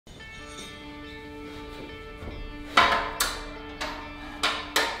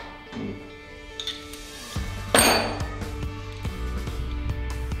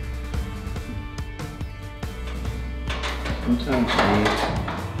times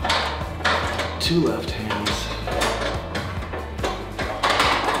 8. 2 left hands.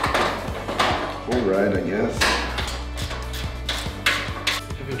 All right, I guess.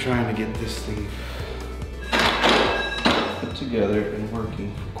 I've been trying to get this thing put together and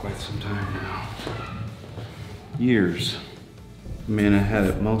working for quite some time now. Years. I mean, I had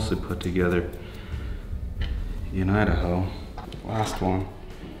it mostly put together in Idaho. Last one.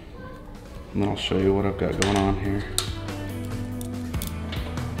 And then I'll show you what I've got going on here.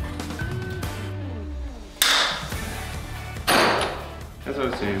 As I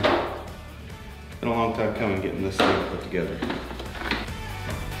was saying, it's been a long time coming getting this thing put together.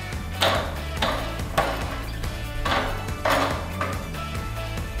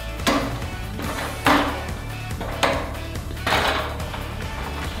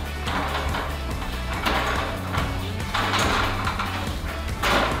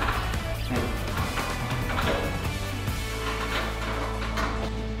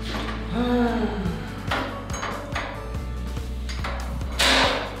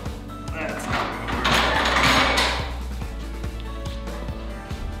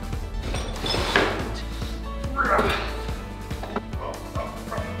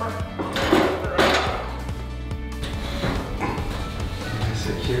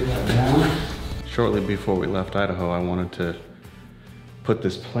 Shortly before we left Idaho, I wanted to put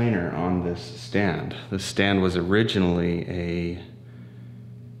this planer on this stand. This stand was originally a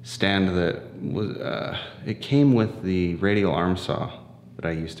stand that was, it came with the radial arm saw that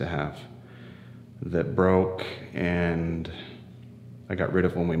I used to have that broke and I got rid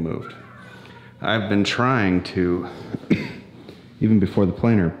of when we moved. I've been trying to, even before the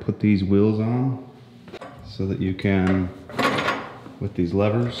planer, put these wheels on so that you can, with these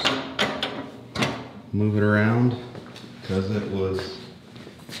levers, move it around, because it was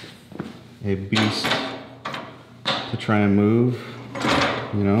a beast to try and move,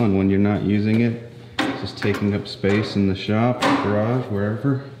 you know, and when you're not using it, it's just taking up space in the shop, garage,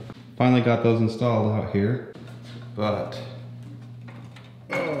 wherever. Finally got those installed out here, but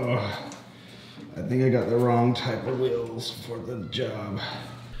I think I got the wrong type of wheels for the job.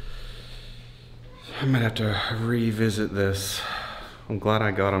 I might have to revisit this. I'm glad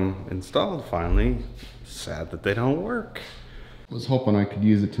I got them installed finally. Sad that they don't work. I was hoping I could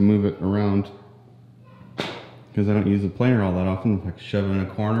use it to move it around because I don't use the planer all that often. I could shove it in a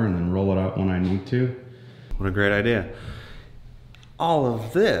corner and then roll it out when I need to. What a great idea. All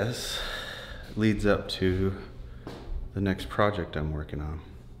of this leads up to the next project I'm working on.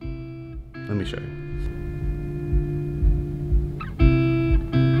 Let me show you.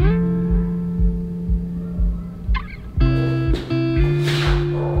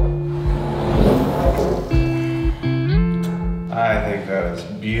 I think that is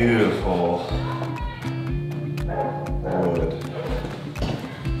beautiful wood.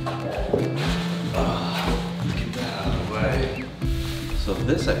 Get that out of the way. So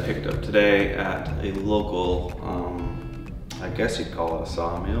this I picked up today at a local, I guess you'd call it a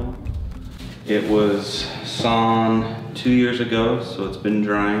sawmill. It was sawn 2 years ago, so it's been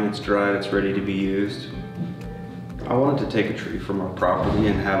drying, it's dried, it's ready to be used. I wanted to take a tree from our property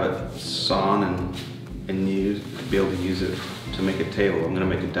and have it sawn and use, be able to use it to make a table. I'm gonna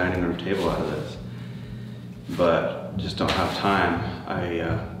make a dining room table out of this, but just don't have time.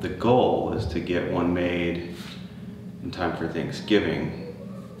 The goal is to get one made in time for Thanksgiving,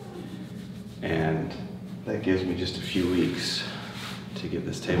 and that gives me just a few weeks to get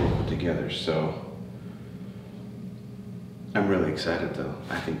this table put together. So I'm really excited though.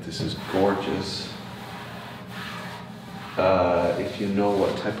 I think this is gorgeous. If you know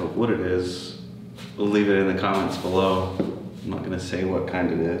what type of wood it is, leave it in the comments below. I'm not gonna say what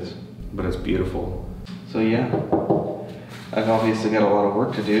kind it is, but it's beautiful. So yeah, I've obviously got a lot of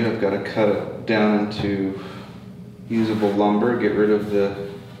work to do. I've got to cut it down into usable lumber, get rid of the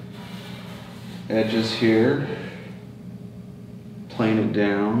edges here, plane it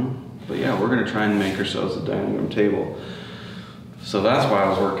down. But yeah, we're gonna try and make ourselves a dining room table. So that's why I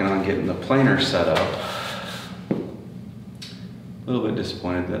was working on getting the planer set up. A little bit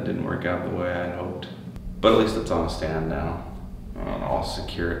disappointed that didn't work out the way I had hoped. But at least it's on a stand now. I'll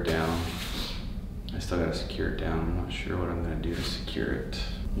secure it down. I still gotta secure it down. I'm not sure what I'm gonna do to secure it.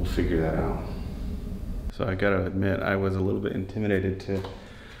 We'll figure that out. So I gotta admit, I was a little bit intimidated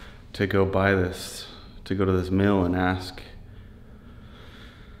to go buy this, to go to this mill and ask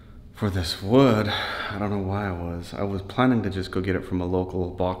for this wood. I don't know why I was. I was planning to just go get it from a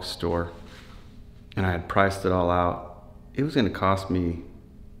local box store, and I had priced it all out. It was gonna cost me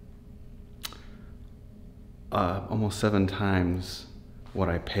almost 7 times what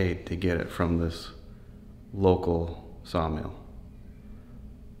I paid to get it from this local sawmill.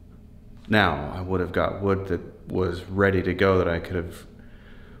 Now, I would have got wood that was ready to go that I could have,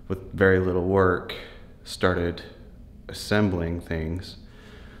 with very little work, started assembling things.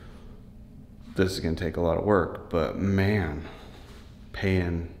 This is gonna take a lot of work, but man,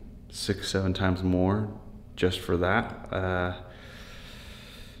 paying 6-7 times more just for that,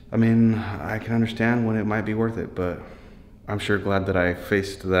 I mean, I can understand when it might be worth it, but I'm sure glad that I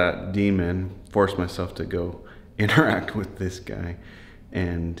faced that demon, forced myself to go interact with this guy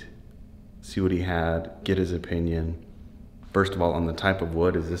and see what he had, get his opinion. First of all, on the type of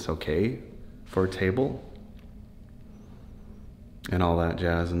wood, is this okay for a table? And all that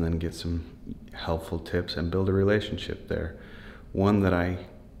jazz, and then get some helpful tips and build a relationship there. One that I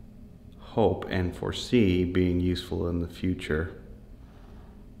hope and foresee being useful in the future,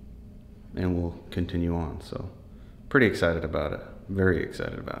 and we'll continue on. So pretty excited about it, very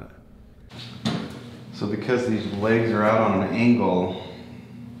excited about it. So because these legs are out on an angle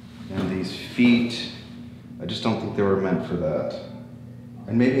and these feet, I just don't think they were meant for that.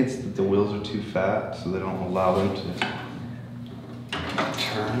 And maybe it's that the wheels are too fat, so they don't allow them to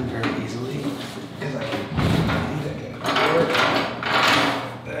turn very easily. Because I can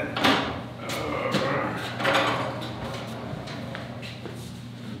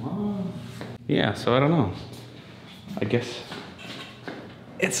yeah, so I don't know. I guess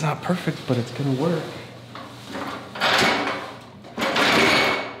it's not perfect, but it's gonna work.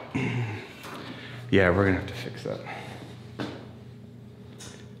 Yeah, we're gonna have to fix that.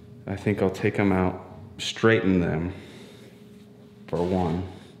 I think I'll take them out, straighten them for one.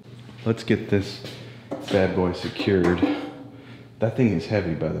 Let's get this bad boy secured. That thing is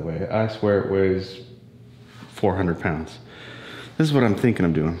heavy, by the way. I swear it weighs 400 pounds. This is what I'm thinking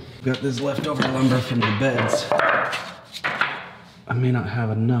of doing. Got this leftover lumber from the beds. I may not have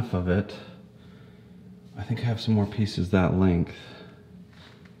enough of it. I think I have some more pieces that length.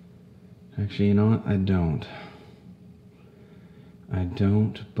 Actually, you know what? I don't,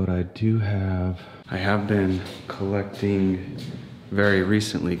 but I do have... I have been collecting, very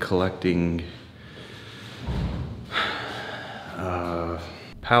recently collecting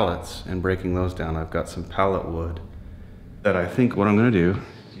pallets and breaking those down. I've got some pallet wood that I think what I'm gonna do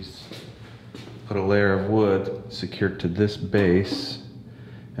is put a layer of wood secured to this base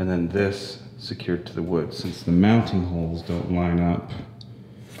and then this secured to the wood, since the mounting holes don't line up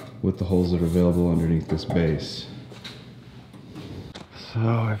with the holes that are available underneath this base. So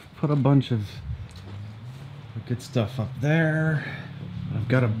I've put a bunch of good stuff up there. I've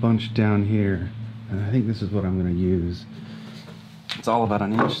got a bunch down here, and I think this is what I'm gonna use. It's all about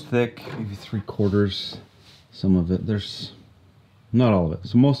 1 inch thick, maybe 3/4. Some of it, there's not all of it.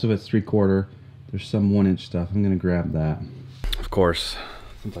 So most of it's 3/4. There's some 1 inch stuff. I'm gonna grab that. Of course,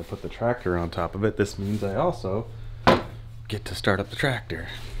 since I put the tractor on top of it, this means I also get to start up the tractor.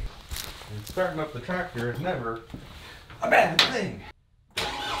 And starting up the tractor is never a bad thing.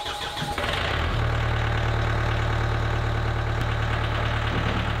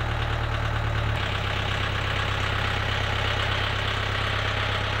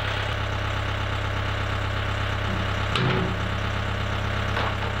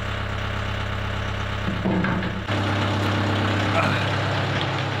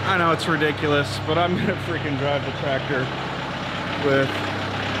 I know it's ridiculous, but I'm gonna freaking drive the tractor with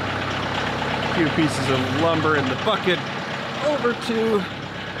a few pieces of lumber in the bucket over to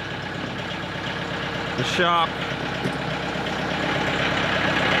the shop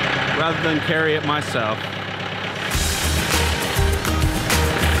rather than carry it myself.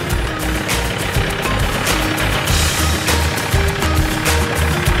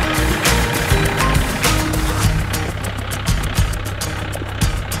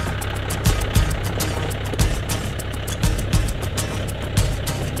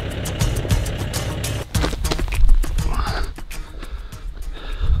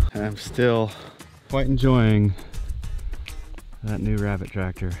 I'm still quite enjoying that new rabbit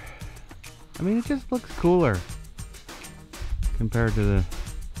tractor. I mean, it just looks cooler compared to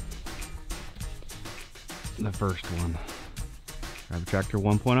the first one. Rabbit Tractor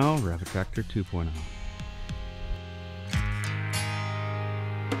 1.0, Rabbit Tractor 2.0.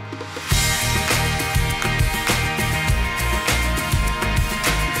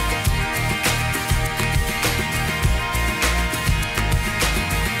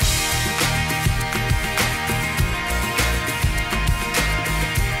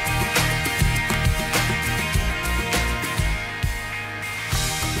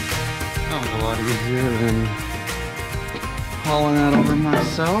 Easier than hauling that over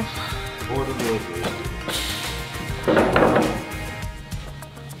myself. Or the delivery.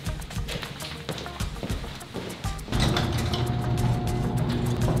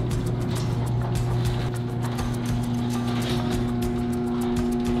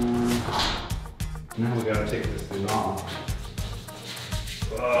 gotta take this thing off.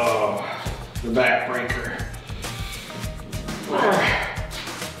 Oh, the backbreaker.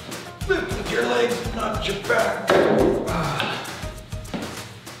 Lift with your legs, not your back.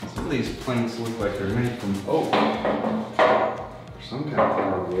 Some of these planks look like they're made from oak or some kind of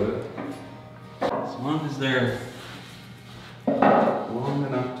hardwood. As long as they're long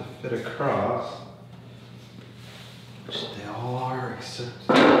enough to fit across, which they all are except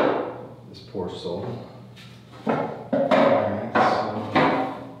this poor soul. Alright,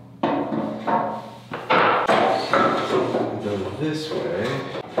 so go this way.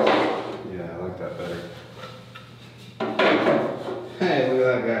 Yeah, I like that better. Hey, look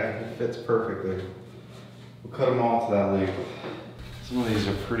at that guy. He fits perfectly. We'll cut them all to that length. Some of these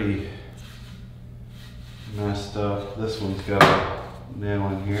are pretty messed up. This one's got a nail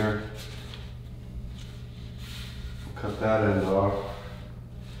in here. We'll cut that end off.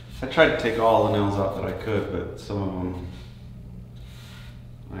 I tried to take all the nails out that I could, but some of them,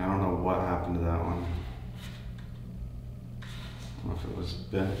 I don't know what happened to that one. I don't know if it was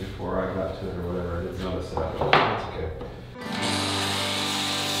bent before I got to it or whatever. I didn't notice that, but that's okay.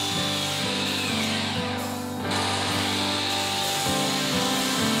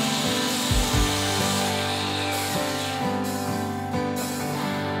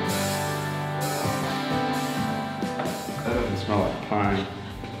 That doesn't smell like pine.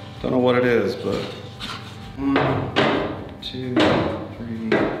 Don't know what it is, but 1, 2, 3,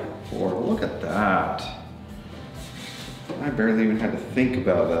 4. Look at that. I barely even had to think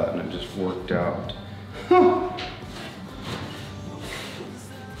about that and it just worked out.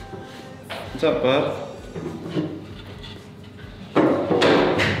 What's up, bud?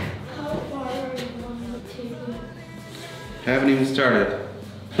 How far are you on the table? Haven't even started.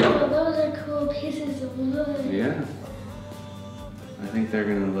 Oh, those are cool pieces of wood. Yeah. I think they're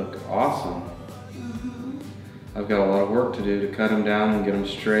gonna look awesome. I've got a lot of work to do to cut them down and get them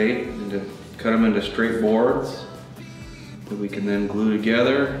straight, and to cut them into straight boards that we can then glue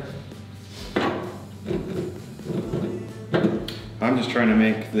together. I'm just trying to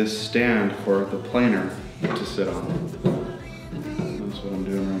make this stand for the planer to sit on. That's what I'm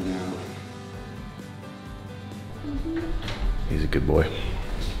doing right now. He's a good boy.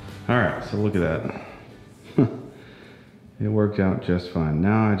 All right, so look at that. It worked out just fine.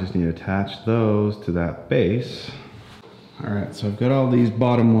 Now I just need to attach those to that base. All right, so I've got all these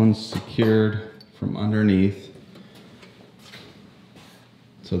bottom ones secured from underneath.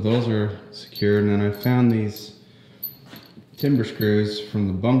 So those are secured, and then I found these timber screws from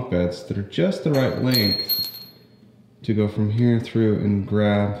the bunk beds that are just the right length to go from here through and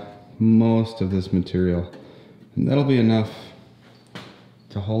grab most of this material. And that'll be enough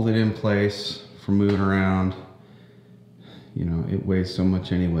to hold it in place for moving around. You know, it weighs so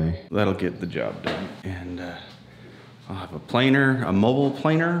much anyway. That'll get the job done. And I'll have a planer, a mobile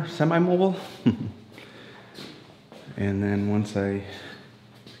planer, semi-mobile. And then once I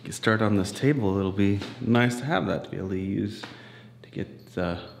get started on this table, it'll be nice to have that to be able to use to get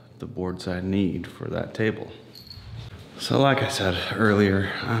the boards I need for that table. So like I said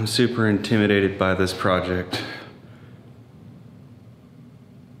earlier, I'm super intimidated by this project.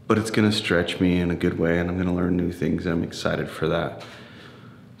 But it's gonna stretch me in a good way, and I'm gonna learn new things, and I'm excited for that.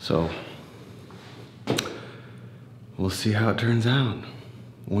 So, we'll see how it turns out.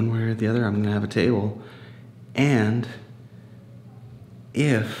 One way or the other, I'm gonna have a table. And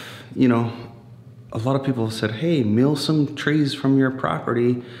if, you know, a lot of people have said, hey, mill some trees from your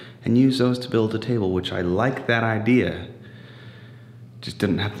property and use those to build a table, which I like that idea. Just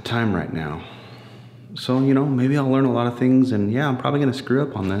didn't have the time right now. So, you know, maybe I'll learn a lot of things, and yeah, I'm probably gonna screw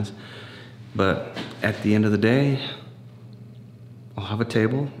up on this, but at the end of the day, I'll have a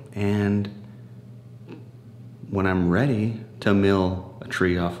table, and when I'm ready to mill a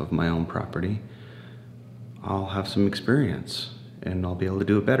tree off of my own property, I'll have some experience, and I'll be able to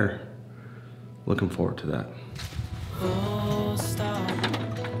do it better. Looking forward to that.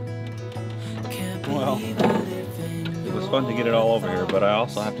 Well, it was fun to get it all over here, but I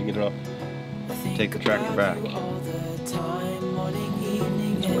also have to get it up. Take the tractor back. Such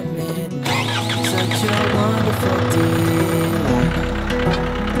a wonderful delight.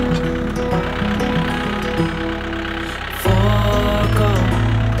 Forgo,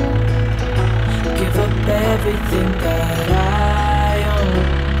 give up everything that I own.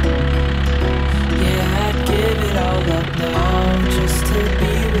 Yeah, I'd give it all up now just to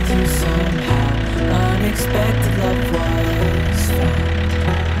be with you somehow. Unexpected love was.